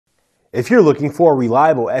If you're looking for a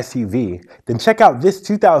reliable SUV, then check out this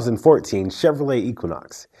 2014 Chevrolet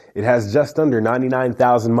Equinox. It has just under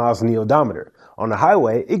 99,000 miles on the odometer. On the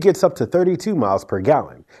highway, it gets up to 32 miles per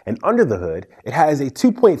gallon. And under the hood, it has a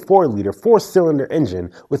 2.4-liter four-cylinder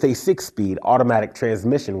engine with a 6-speed automatic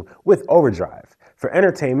transmission with overdrive. For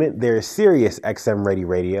entertainment, there is Sirius XM-ready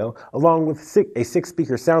radio along with a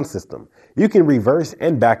 6-speaker sound system. You can reverse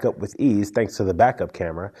and back up with ease thanks to the backup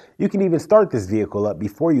camera. You can even start this vehicle up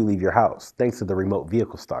before you leave your house thanks to the remote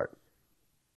vehicle start.